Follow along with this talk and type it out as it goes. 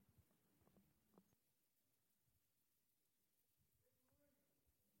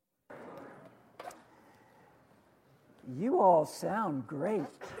You all sound great.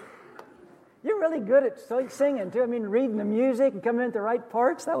 You're really good at singing, too. I mean, reading the music and coming into the right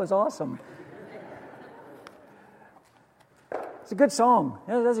parts. That was awesome. It's a good song.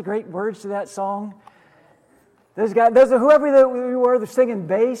 Those are great words to that song. Whoever you were, they're singing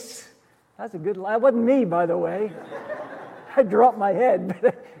bass. That's a good line. That wasn't me, by the way. I dropped my head,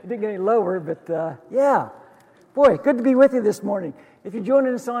 but it didn't get any lower. But yeah. Boy, good to be with you this morning. If you're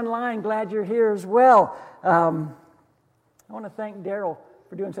joining us online, glad you're here as well. I want to thank Daryl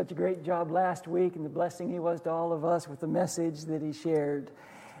for doing such a great job last week and the blessing he was to all of us with the message that he shared.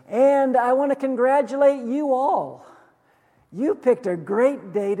 And I want to congratulate you all. You picked a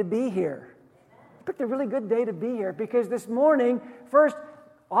great day to be here. You picked a really good day to be here because this morning, first,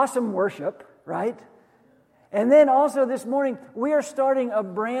 awesome worship, right? And then also this morning, we are starting a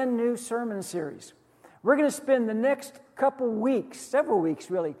brand new sermon series. We're going to spend the next couple weeks, several weeks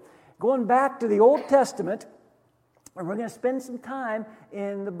really, going back to the Old Testament, and we're going to spend some time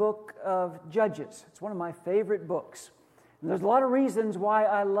in the book of Judges. It's one of my favorite books. And there's a lot of reasons why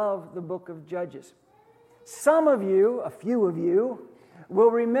I love the book of Judges. Some of you, a few of you,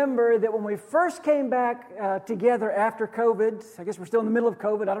 will remember that when we first came back together after COVID, I guess we're still in the middle of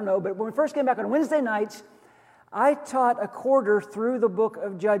COVID, I don't know, but when we first came back on Wednesday nights, I taught a quarter through the book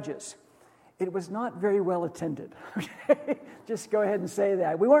of Judges. It was not very well attended. Just go ahead and say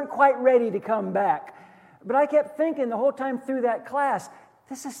that. We weren't quite ready to come back. But I kept thinking the whole time through that class,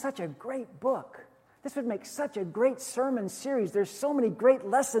 this is such a great book. This would make such a great sermon series. There's so many great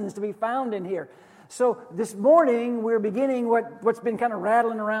lessons to be found in here. So this morning, we're beginning what's been kind of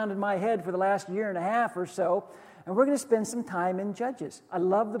rattling around in my head for the last year and a half or so, and we're going to spend some time in Judges. I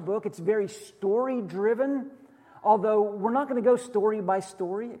love the book. It's very story-driven, although we're not going to go story by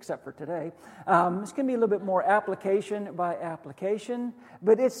story, except for today. It's going to be a little bit more application by application,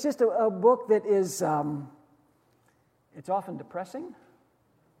 but it's just a book that is, it's often depressing.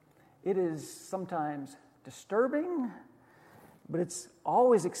 It is sometimes disturbing, but it's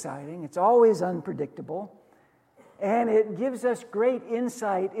always exciting. It's always unpredictable. And it gives us great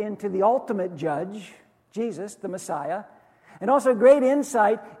insight into the ultimate judge, Jesus, the Messiah, and also great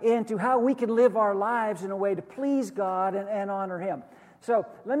insight into how we can live our lives in a way to please God and honor Him. So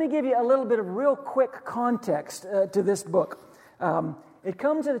let me give you a little bit of real quick context to this book. It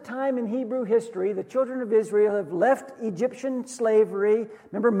comes at a time in Hebrew history. The children of Israel have left Egyptian slavery.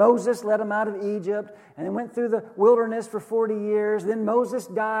 Remember, Moses led them out of Egypt, and they went through the wilderness for 40 years. Then Moses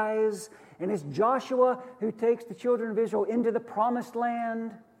dies, and it's Joshua who takes the children of Israel into the Promised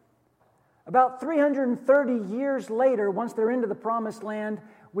Land. About 330 years later, once they're into the Promised Land,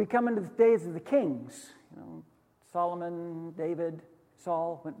 we come into the days of the kings. Solomon, David,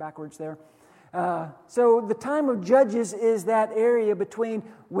 Saul, went backwards there. So the time of Judges is that area between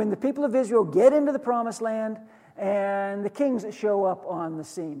when the people of Israel get into the Promised Land and the kings that show up on the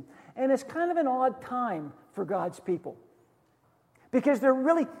scene. And it's kind of an odd time for God's people because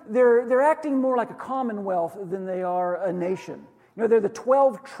they're acting more like a commonwealth than they are a nation. They're the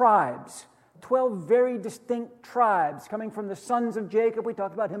 12 tribes, 12 very distinct tribes coming from the sons of Jacob. We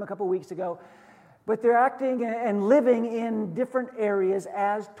talked about him a couple weeks ago. But they're acting and living in different areas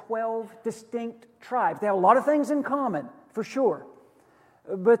as 12 distinct tribes. They have a lot of things in common, for sure.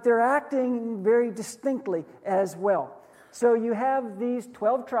 But they're acting very distinctly as well. So you have these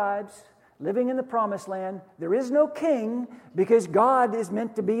 12 tribes living in the Promised Land. There is no king because God is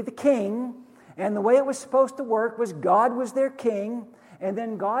meant to be the king. And the way it was supposed to work was God was their king. And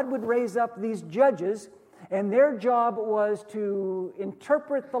then God would raise up these judges. And their job was to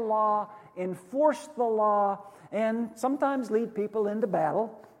interpret the law, enforce the law, and sometimes lead people into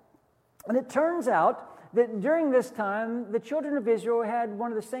battle. And it turns out that during this time, the children of Israel had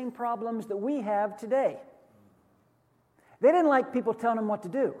one of the same problems that we have today. They didn't like people telling them what to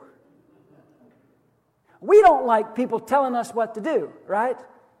do. We don't like people telling us what to do, right?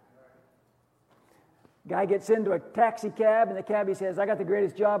 Guy gets into a taxi cab, and the cabbie says, I got the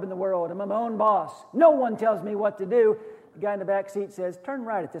greatest job in the world. I'm my own boss. No one tells me what to do. The guy in the back seat says, turn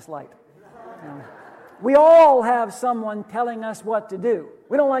right at this light. We all have someone telling us what to do.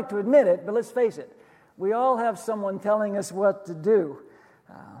 We don't like to admit it, but let's face it. We all have someone telling us what to do.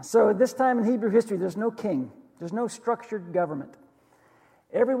 So at this time in Hebrew history, there's no king. There's no structured government.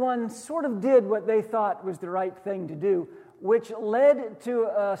 Everyone sort of did what they thought was the right thing to do, which led to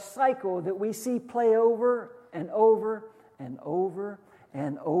a cycle that we see play over and over and over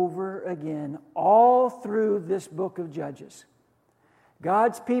and over again, all through this book of Judges.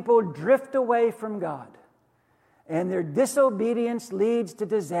 God's people drift away from God, and their disobedience leads to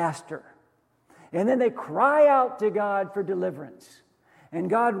disaster. And then they cry out to God for deliverance. And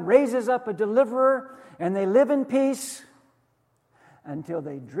God raises up a deliverer, And they live in peace until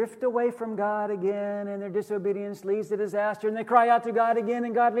they drift away from God again, and their disobedience leads to disaster, and they cry out to God again,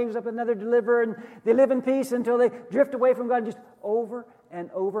 and God leaves up another deliverer, and they live in peace until they drift away from God, just over and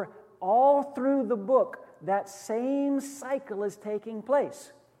over. All through the book, that same cycle is taking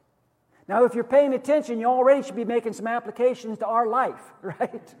place. Now, if you're paying attention, you already should be making some applications to our life,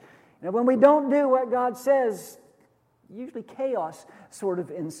 right? Now, when we don't do what God says, usually chaos sort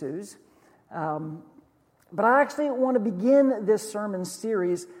of ensues. But I actually want to begin this sermon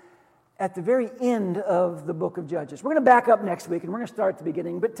series at the very end of the book of Judges. We're going to back up next week and we're going to start at the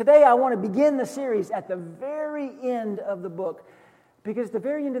beginning. But today I want to begin the series at the very end of the book, because at the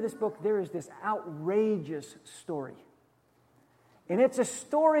very end of this book there is this outrageous story. And it's a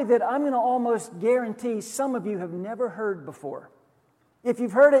story that I'm going to almost guarantee some of you have never heard before. If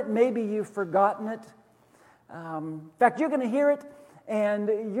you've heard it, maybe you've forgotten it. In fact, you're going to hear it and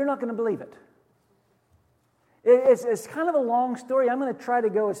you're not going to believe it. It's kind of a long story. I'm going to try to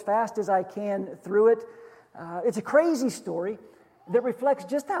go as fast as I can through it. It's a crazy story that reflects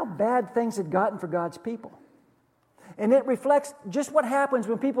just how bad things had gotten for God's people. And it reflects just what happens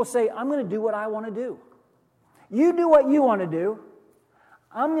when people say, I'm going to do what I want to do. You do what you want to do.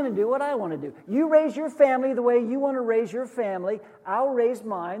 I'm going to do what I want to do. You raise your family the way you want to raise your family. I'll raise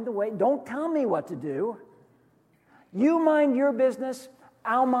mine the way. Don't tell me what to do. You mind your business.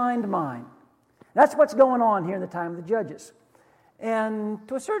 I'll mind mine. That's what's going on here in the time of the Judges. And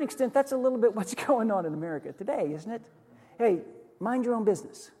to a certain extent, that's a little bit what's going on in America today, isn't it? Hey, mind your own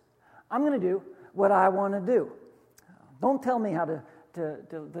business. I'm going to do what I want to do. Don't tell me how to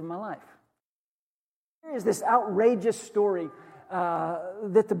live my life. Here is this outrageous story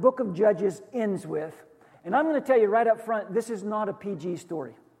that the book of Judges ends with. And I'm going to tell you right up front, this is not a PG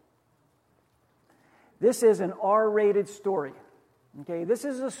story. This is an R-rated story. Okay, this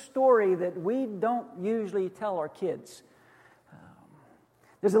is a story that we don't usually tell our kids.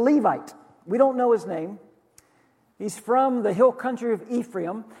 There's a Levite. We don't know his name. He's from the hill country of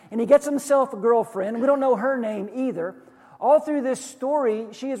Ephraim, and he gets himself a girlfriend. We don't know her name either. All through this story,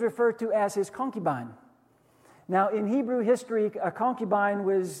 she is referred to as his concubine. Now, in Hebrew history, a concubine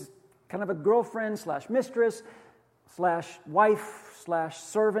was kind of a girlfriend slash mistress slash wife slash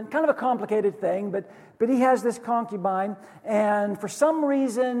servant, kind of a complicated thing, but he has this concubine, and for some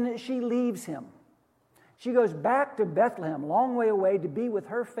reason, she leaves him. She goes back to Bethlehem, a long way away, to be with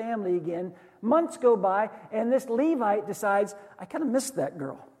her family again. Months go by, and this Levite decides, I kind of miss that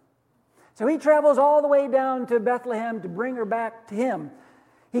girl. So he travels all the way down to Bethlehem to bring her back to him.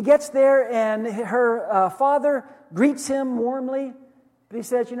 He gets there, and her father greets him warmly, but he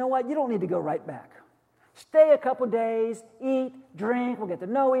says, you know what, you don't need to go right back. Stay a couple days, eat, drink, we'll get to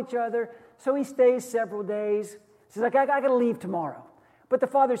know each other. So he stays several days. He says, I got to leave tomorrow. But the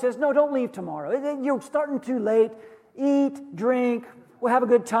father says, no, don't leave tomorrow. You're starting too late. Eat, drink, we'll have a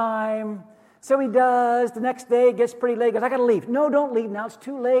good time. So he does. The next day it gets pretty late. He goes, I got to leave. No, don't leave now. It's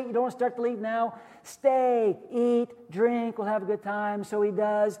too late. You don't want to start to leave now. Stay, eat, drink, we'll have a good time. So he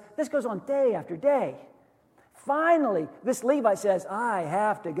does. This goes on day after day. Finally, this Levite says, I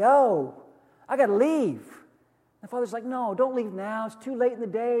have to go. I got to leave. The father's like, no, don't leave now. It's too late in the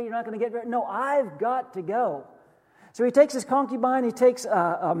day. You're not going to get ready. No, I've got to go. So he takes his concubine. He takes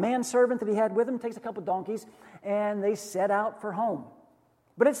a manservant that he had with him, takes a couple donkeys, and they set out for home.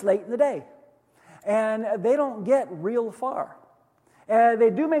 But it's late in the day, and they don't get real far.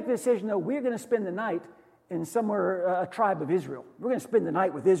 They do make the decision, though, we're going to spend the night in somewhere, a tribe of Israel. We're going to spend the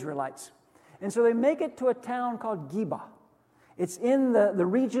night with Israelites. And so they make it to a town called Geba. It's in the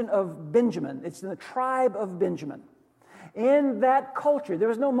region of Benjamin. It's in the tribe of Benjamin. In that culture, there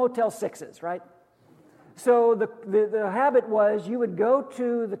was no Motel 6s, right? So the habit was you would go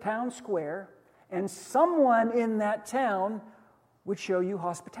to the town square, and someone in that town would show you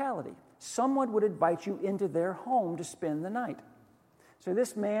hospitality. Someone would invite you into their home to spend the night. So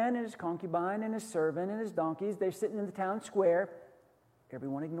this man and his concubine and his servant and his donkeys, they're sitting in the town square.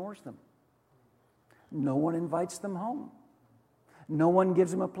 Everyone ignores them. No one invites them home. No one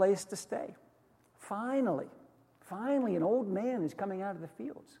gives them a place to stay. Finally, an old man is coming out of the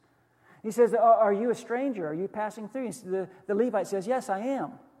fields. He says, are you a stranger? Are you passing through? The Levite says, yes, I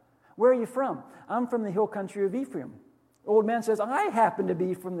am. Where are you from? I'm from the hill country of Ephraim. The old man says, I happen to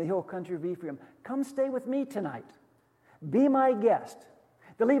be from the hill country of Ephraim. Come stay with me tonight. Be my guest.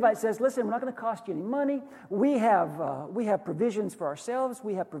 The Levite says, listen, we're not going to cost you any money. We have provisions for ourselves.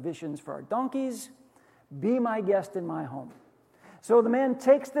 We have provisions for our donkeys. Be my guest in my home. So the man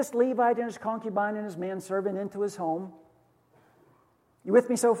takes this Levite and his concubine and his manservant into his home. You with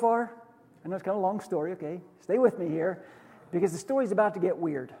me so far? I know it's kind of a long story, okay? Stay with me here, because the story's about to get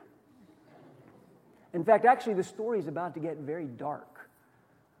weird. In fact, actually, the story is about to get very dark.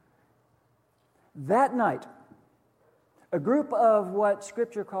 That night, a group of what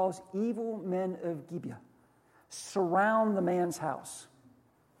Scripture calls evil men of Gibeah surround the man's house.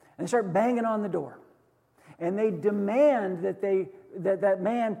 And they start banging on the door. And they demand that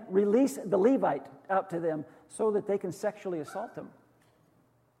man release the Levite out to them so that they can sexually assault him.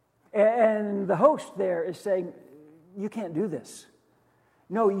 And the host there is saying, you can't do this.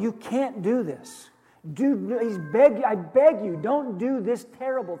 No, you can't do this. I beg you, don't do this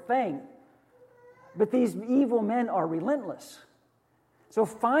terrible thing. But these evil men are relentless. So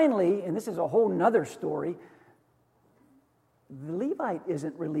finally, and this is a whole nother story, the Levite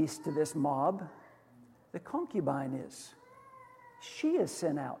isn't released to this mob. The concubine is. She is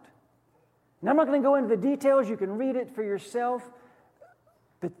sent out. And I'm not going to go into the details. You can read it for yourself.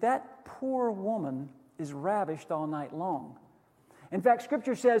 But that poor woman is ravished all night long. In fact,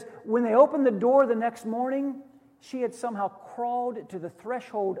 Scripture says when they opened the door the next morning, she had somehow crawled to the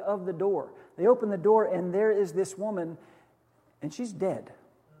threshold of the door. They open the door, and there is this woman, and she's dead.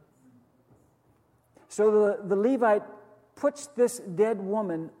 So the Levite puts this dead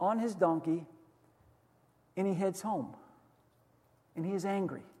woman on his donkey, and he heads home. And he is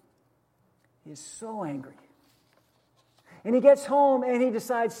angry. He is so angry. And he gets home, and he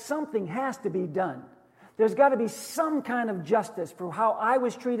decides something has to be done. There's got to be some kind of justice for how I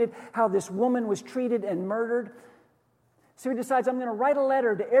was treated, how this woman was treated and murdered. So he decides, I'm going to write a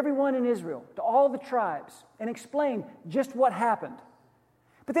letter to everyone in Israel, to all the tribes, and explain just what happened.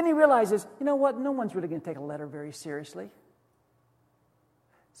 But then he realizes, you know what? No one's really going to take a letter very seriously.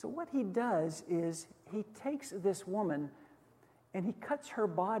 So what he does is he takes this woman and he cuts her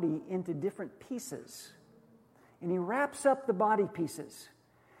body into different pieces. And he wraps up the body pieces.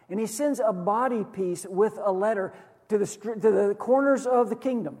 And he sends a body piece with a letter to the corners of the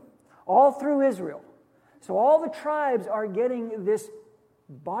kingdom, all through Israel. So all the tribes are getting this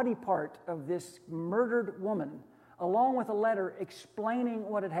body part of this murdered woman, along with a letter explaining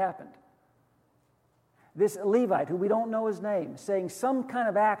what had happened. This Levite, who we don't know his name, saying some kind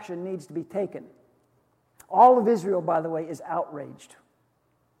of action needs to be taken. All of Israel, by the way, is outraged.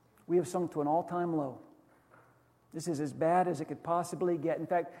 We have sunk to an all-time low. This is as bad as it could possibly get. In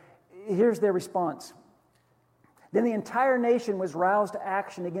fact, here's their response. Then the entire nation was roused to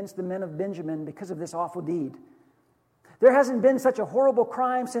action against the men of Benjamin because of this awful deed. There hasn't been such a horrible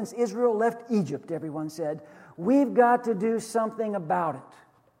crime since Israel left Egypt, everyone said. We've got to do something about it.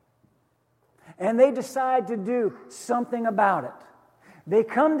 And they decide to do something about it. They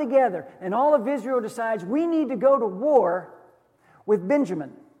come together, and all of Israel decides we need to go to war with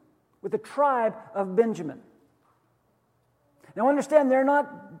Benjamin, with the tribe of Benjamin. Now understand, they're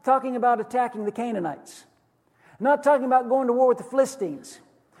not talking about attacking the Canaanites. Not talking about going to war with the Philistines.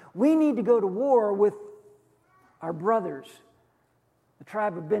 We need to go to war with our brothers, the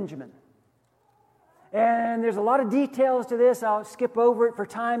tribe of Benjamin. And there's a lot of details to this. I'll skip over it for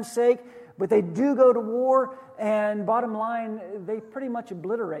time's sake. But they do go to war, and bottom line, they pretty much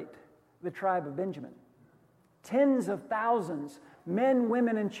obliterate the tribe of Benjamin. Tens of thousands, men,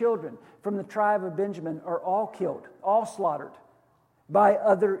 women, and children from the tribe of Benjamin are all killed, all slaughtered by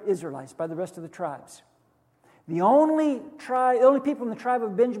other Israelites, by the rest of the tribes. The only people in the tribe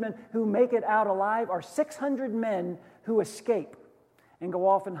of Benjamin who make it out alive are 600 men who escape and go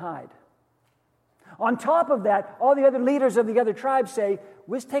off and hide. On top of that, all the other leaders of the other tribes say,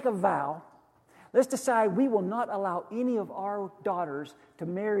 let's take a vow. Let's decide we will not allow any of our daughters to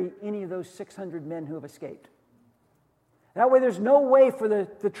marry any of those 600 men who have escaped. That way there's no way for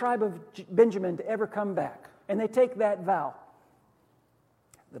the tribe of Benjamin to ever come back. And they take that vow.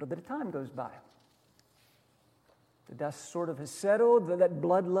 A little bit of time goes by. The dust sort of has settled. That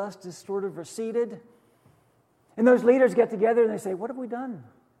bloodlust is sort of receded. And those leaders get together and they say, what have we done?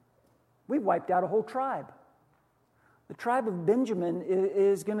 We've wiped out a whole tribe. The tribe of Benjamin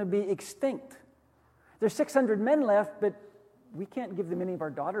is going to be extinct. There's 600 men left, but we can't give them any of our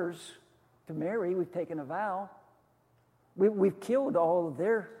daughters to marry. We've taken a vow. We've killed all of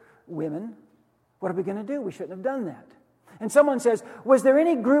their women. What are we going to do? We shouldn't have done that. And someone says, was there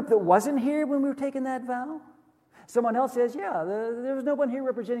any group that wasn't here when we were taking that vow? Someone else says, yeah, there was no one here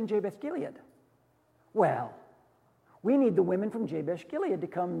representing Jabesh Gilead. Well, we need the women from Jabesh Gilead to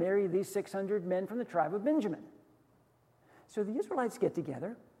come marry these 600 men from the tribe of Benjamin. So the Israelites get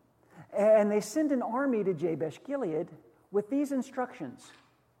together, and they send an army to Jabesh Gilead with these instructions.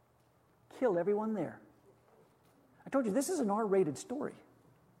 Kill everyone there. I told you, this is an R-rated story.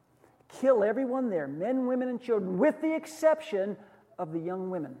 Kill everyone there, men, women, and children, with the exception of the young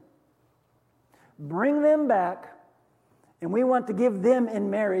women. Bring them back And we want to give them in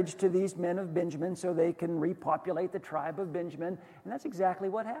marriage to these men of Benjamin so they can repopulate the tribe of Benjamin. And that's exactly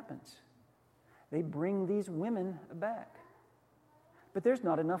what happens. They bring these women back. But there's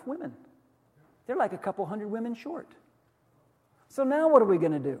not enough women. They're like a couple hundred women short. So now what are we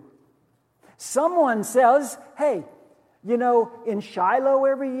going to do? Someone says, hey, you know, in Shiloh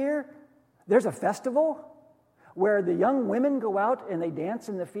every year, there's a festival where the young women go out and they dance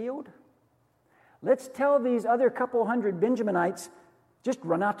in the field. Let's tell these other couple hundred Benjaminites, just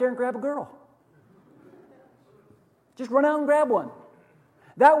run out there and grab a girl. Just run out and grab one.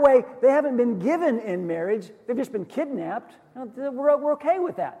 That way, they haven't been given in marriage. They've just been kidnapped. We're okay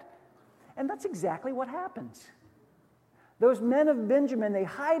with that. And that's exactly what happens. Those men of Benjamin, they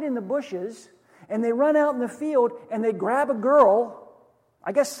hide in the bushes, and they run out in the field, and they grab a girl,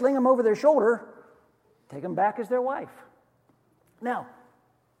 I guess sling them over their shoulder, take them back as their wife. Now,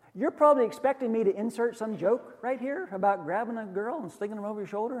 you're probably expecting me to insert some joke right here about grabbing a girl and slinging her over your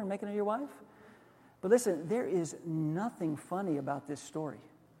shoulder and making her your wife. But listen, there is nothing funny about this story.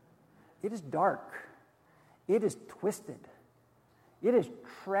 It is dark. It is twisted. It is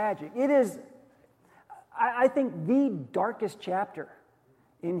tragic. It is, I think, the darkest chapter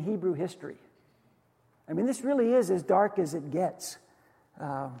in Hebrew history. I mean, this really is as dark as it gets.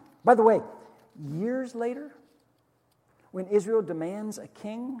 By the way, years later, when Israel demands a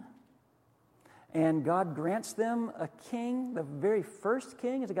king, and God grants them a king, the very first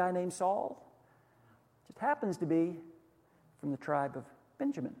king is a guy named Saul. It happens to be from the tribe of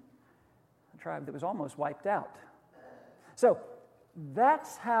Benjamin, a tribe that was almost wiped out. So,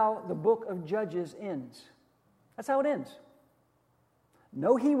 that's how the book of Judges ends. That's how it ends.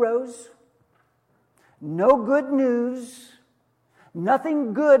 No heroes, no good news,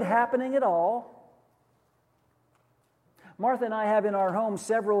 nothing good happening at all. Martha and I have in our home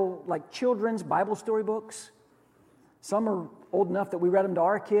several children's Bible story books. Some are old enough that we read them to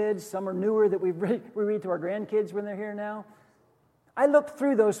our kids. Some are newer that we read to our grandkids when they're here now. I looked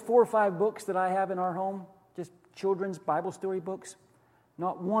through those 4 or 5 books that I have in our home, just children's Bible story books.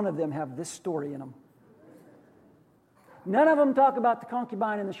 Not one of them have this story in them. None of them talk about the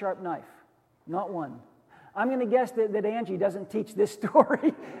concubine and the sharp knife. Not one. I'm going to guess that Angie doesn't teach this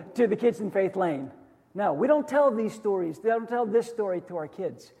story to the kids in Faith Lane. No, we don't tell these stories. They don't tell this story to our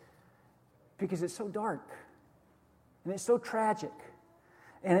kids because it's so dark and it's so tragic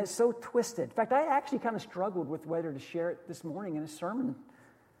and it's so twisted. In fact, I actually kind of struggled with whether to share it this morning in a sermon.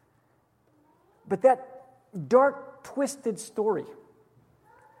 But that dark, twisted story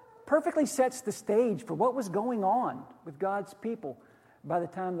perfectly sets the stage for what was going on with God's people by the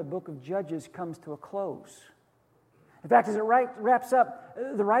time the book of Judges comes to a close. In fact, as it wraps up,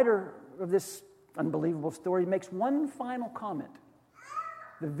 the writer of this unbelievable story makes one final comment.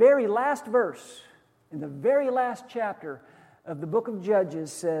 The very last verse in the very last chapter of the book of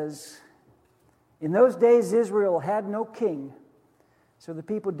Judges says, "In those days Israel had no king, so the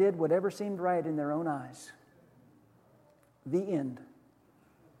people did whatever seemed right in their own eyes." The end.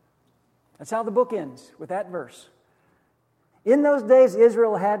 That's how the book ends, with that verse. In those days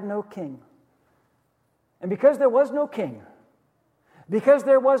Israel had no king. And because there was no king, because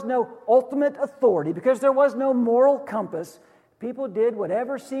there was no ultimate authority, because there was no moral compass, people did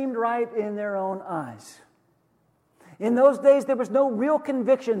whatever seemed right in their own eyes. In those days, there was no real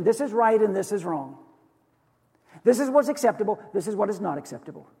conviction, this is right and this is wrong. This is what's acceptable, this is what is not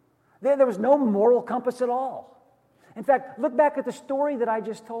acceptable. There was no moral compass at all. In fact, look back at the story that I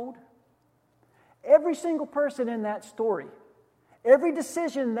just told. Every single person in that story, every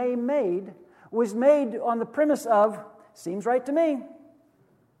decision they made was made on the premise of, seems right to me.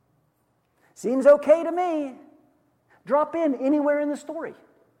 Seems okay to me. Drop in anywhere in the story.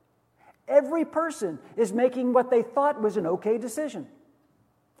 Every person is making what they thought was an okay decision.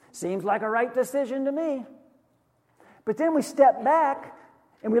 Seems like a right decision to me. But then we step back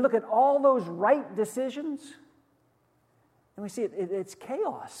and we look at all those right decisions and we see it's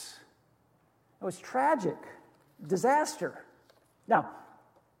chaos. It was tragic. Disaster. Now,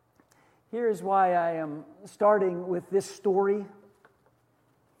 here's why I am starting with this story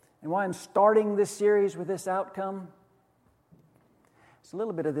and why I'm starting this series with this outcome. There's a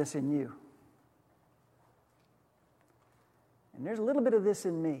little bit of this in you. And there's a little bit of this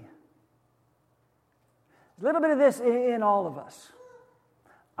in me. There's a little bit of this in all of us.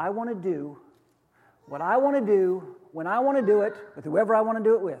 I want to do what I want to do when I want to do it with whoever I want to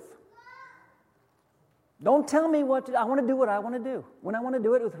do it with. Don't tell me what to do. I want to do what I want to do when I want to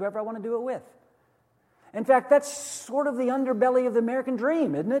do it with whoever I want to do it with. In fact, that's sort of the underbelly of the American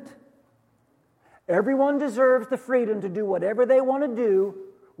dream, isn't it? Everyone deserves the freedom to do whatever they want to do,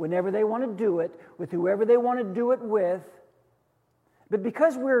 whenever they want to do it, with whoever they want to do it with, But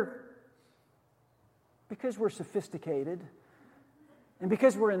because we're sophisticated, and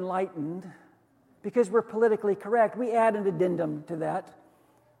because we're enlightened, because we're politically correct, we add an addendum to that.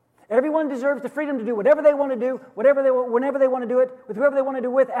 Everyone deserves the freedom to do whatever they want to do, whenever they want to do it, with whoever they want to do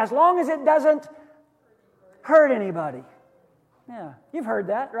it with, as long as it doesn't hurt anybody. Yeah, you've heard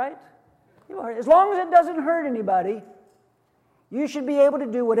that, right? As long as it doesn't hurt anybody, you should be able to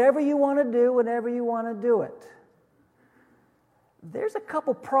do whatever you want to do whenever you want to do it. There's a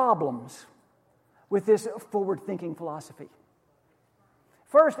couple problems with this forward-thinking philosophy.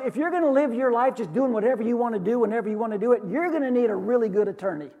 First, if you're going to live your life just doing whatever you want to do whenever you want to do it, you're going to need a really good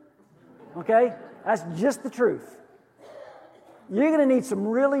attorney. Okay? That's just the truth. You're going to need some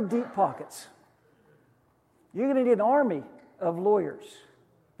really deep pockets. You're going to need an army of lawyers.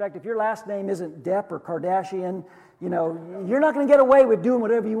 In fact, if your last name isn't Depp or Kardashian, you're not going to get away with doing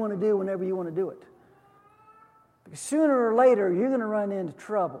whatever you want to do whenever you want to do it. Because sooner or later, you're going to run into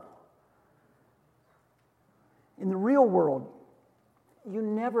trouble. In the real world, you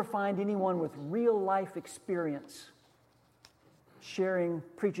never find anyone with real life experience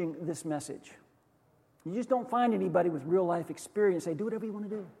preaching this message. You just don't find anybody with real life experience say, do whatever you want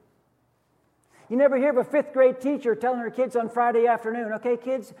to do. You never hear of a fifth grade teacher telling her kids on Friday afternoon, okay,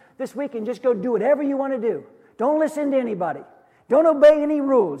 kids, this weekend just go do whatever you want to do. Don't listen to anybody. Don't obey any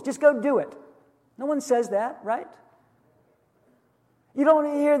rules. Just go do it. No one says that, right? You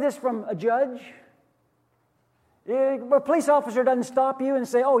don't hear this from a judge. A police officer doesn't stop you and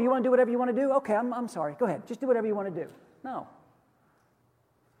say, oh, you want to do whatever you want to do? Okay, I'm sorry. Go ahead. Just do whatever you want to do. No.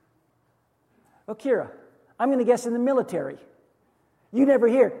 Oh, Kira, I'm going to guess in the military. You never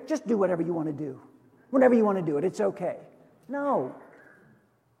hear, just do whatever you want to do. Whenever you want to do it, it's okay. No.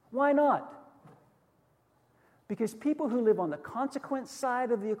 Why not? Because people who live on the consequence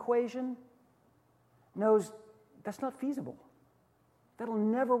side of the equation knows that's not feasible. That'll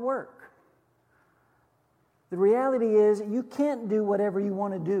never work. The reality is you can't do whatever you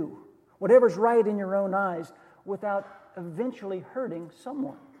want to do, whatever's right in your own eyes, without eventually hurting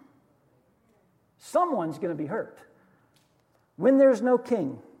someone. Someone's going to be hurt. When there's no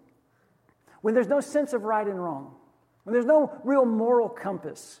king, when there's no sense of right and wrong, when there's no real moral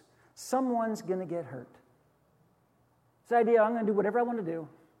compass, someone's going to get hurt. This idea, I'm going to do whatever I want to do,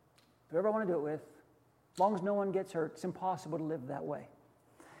 whoever I want to do it with, as long as no one gets hurt, it's impossible to live that way.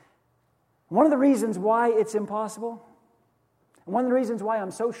 One of the reasons why it's impossible, and one of the reasons why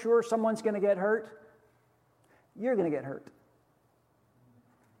I'm so sure someone's going to get hurt, you're going to get hurt.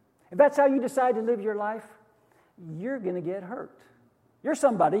 If that's how you decide to live your life, you're going to get hurt. You're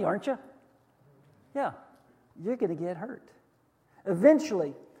somebody, aren't you? Yeah, you're going to get hurt.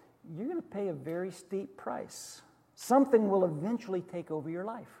 Eventually, you're going to pay a very steep price. Something will eventually take over your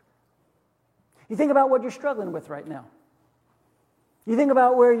life. You think about what you're struggling with right now. You think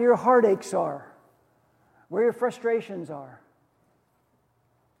about where your heartaches are, where your frustrations are.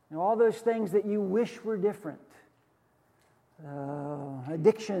 All those things that you wish were different.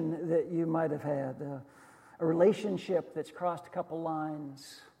 Addiction that you might have had. A relationship that's crossed a couple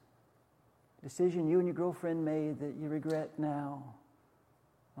lines. A decision you and your girlfriend made that you regret now.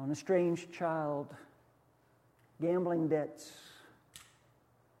 An estranged child. Gambling debts.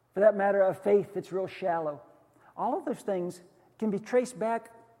 For that matter, a faith that's real shallow. All of those things can be traced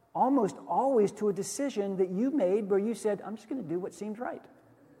back almost always to a decision that you made where you said, I'm just going to do what seems right.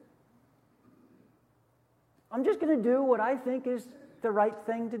 I'm just going to do what I think is the right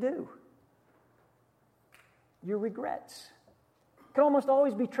thing to do. Your regrets can almost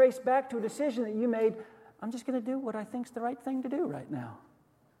always be traced back to a decision that you made. I'm just going to do what I think is the right thing to do right now.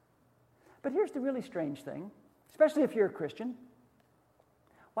 But here's the really strange thing, especially if you're a Christian.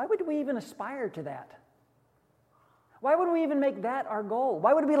 Why would we even aspire to that? Why would we even make that our goal?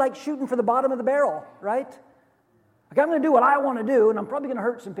 Why would it be like shooting for the bottom of the barrel, right? Like, I'm going to do what I want to do, and I'm probably going to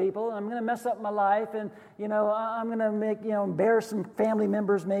hurt some people, and I'm going to mess up my life, and, I'm going to make, embarrass some family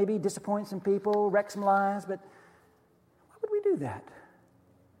members maybe, disappoint some people, wreck some lives, but why would we do that?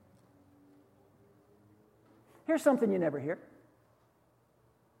 Here's something you never hear.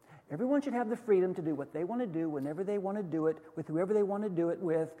 Everyone should have the freedom to do what they want to do, whenever they want to do it, with whoever they want to do it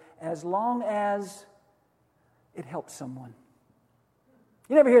with, as long as it helps someone.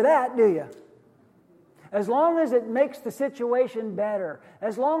 You never hear that, do you? As long as it makes the situation better,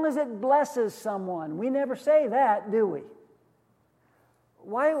 as long as it blesses someone. We never say that, do we?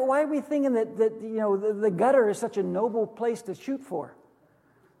 Why are we thinking that the gutter is such a noble place to shoot for?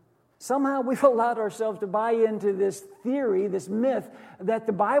 Somehow we've allowed ourselves to buy into this theory, this myth, that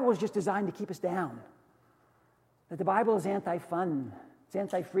the Bible is just designed to keep us down. That the Bible is anti-fun, it's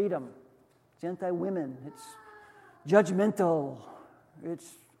anti-freedom, it's anti-women, it's judgmental,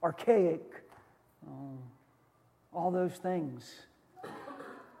 it's archaic, all those things.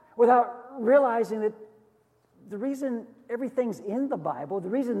 Without realizing that the reason everything's in the Bible, the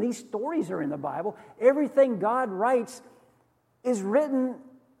reason these stories are in the Bible, everything God writes is written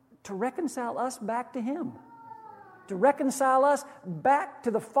to reconcile us back to Him, to reconcile us back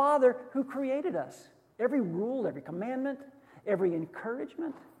to the Father who created us. Every rule, every commandment, every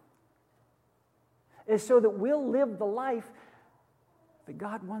encouragement is so that we'll live the life that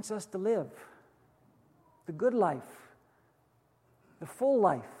God wants us to live. The good life, the full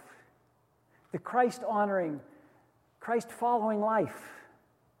life, the Christ-honoring, Christ-following life.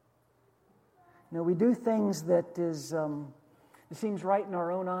 You know, we do things that it seems right in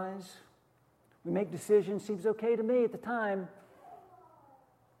our own eyes. We make decisions, seems okay to me at the time.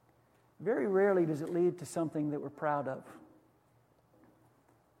 Very rarely does it lead to something that we're proud of.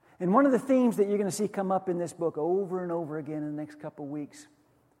 And one of the themes that you're going to see come up in this book over and over again in the next couple of weeks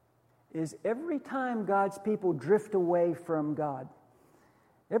is every time God's people drift away from God,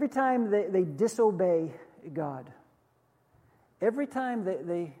 every time they disobey God, every time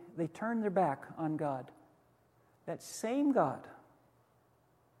they turn their back on God, that same God,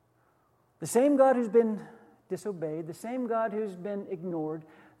 the same God who's been disobeyed, the same God who's been ignored,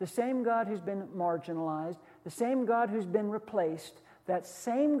 the same God who's been marginalized, the same God who's been replaced, that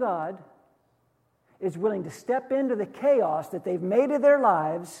same God is willing to step into the chaos that they've made of their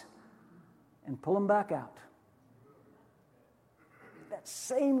lives and pull them back out. That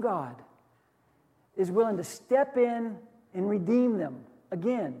same God is willing to step in and redeem them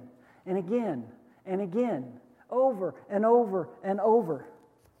again and again and again, over and over and over.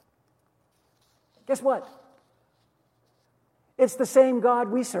 Guess what? It's the same God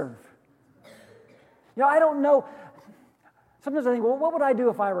we serve. You know, I don't know. Sometimes I think, well, what would I do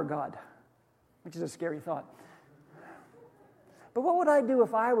if I were God? Which is a scary thought. But what would I do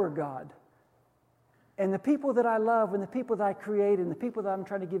if I were God? And the people that I love and the people that I create and the people that I'm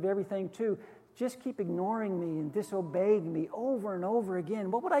trying to give everything to just keep ignoring me and disobeying me over and over again.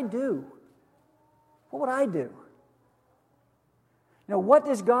 What would I do? What would I do? Now, what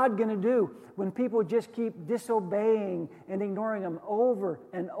is God going to do when people just keep disobeying and ignoring Him over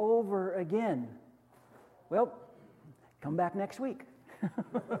and over again? Well, come back next week.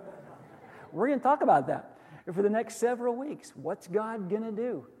 We're going to talk about that for the next several weeks. What's God going to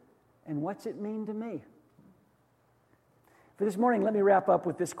do? And what's it mean to me? For this morning, let me wrap up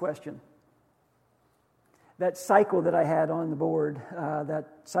with this question. That cycle that I had on the board, that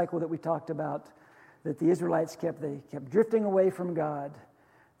cycle that we talked about, that the Israelites kept drifting away from God.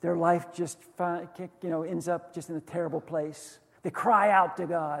 Their life just ends up just in a terrible place. They cry out to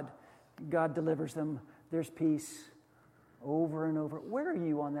God. God delivers them. There's peace over and over. Where are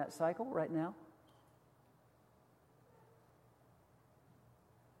you on that cycle right now?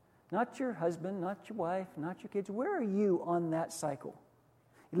 Not your husband, not your wife, not your kids. Where are you on that cycle?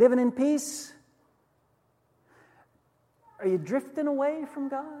 You living in peace? Are you drifting away from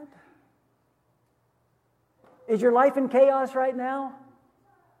God? Is your life in chaos right now?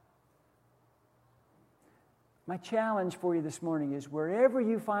 My challenge for you this morning is wherever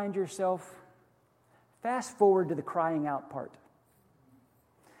you find yourself, fast forward to the crying out part.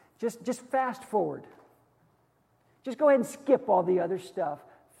 Just fast forward. Just go ahead and skip all the other stuff.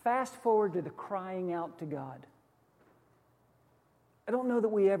 Fast forward to the crying out to God. I don't know that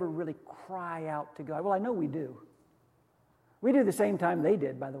we ever really cry out to God. Well, I know we do. We do the same time they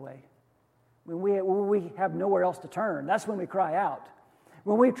did, by the way. When we have nowhere else to turn, that's when we cry out.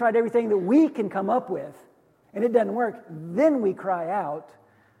 When we've tried everything that we can come up with and it doesn't work, then we cry out.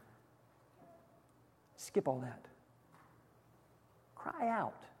 Skip all that. Cry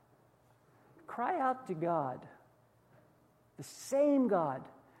out. Cry out to God. The same God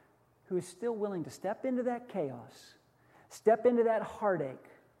who is still willing to step into that chaos, step into that heartache,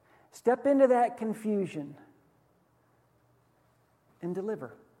 step into that confusion, and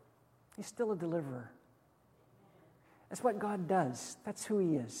deliver. He's still a deliverer. That's what God does. That's who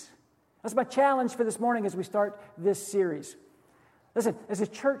He is. That's my challenge for this morning as we start this series. Listen, as a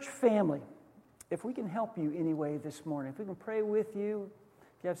church family, if we can help you any way this morning, if we can pray with you,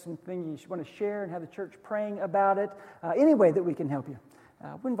 if you have something you want to share and have the church praying about it, any way that we can help you,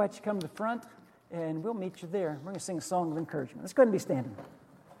 we invite you to come to the front and we'll meet you there. We're going to sing a song of encouragement. Let's go ahead and be standing.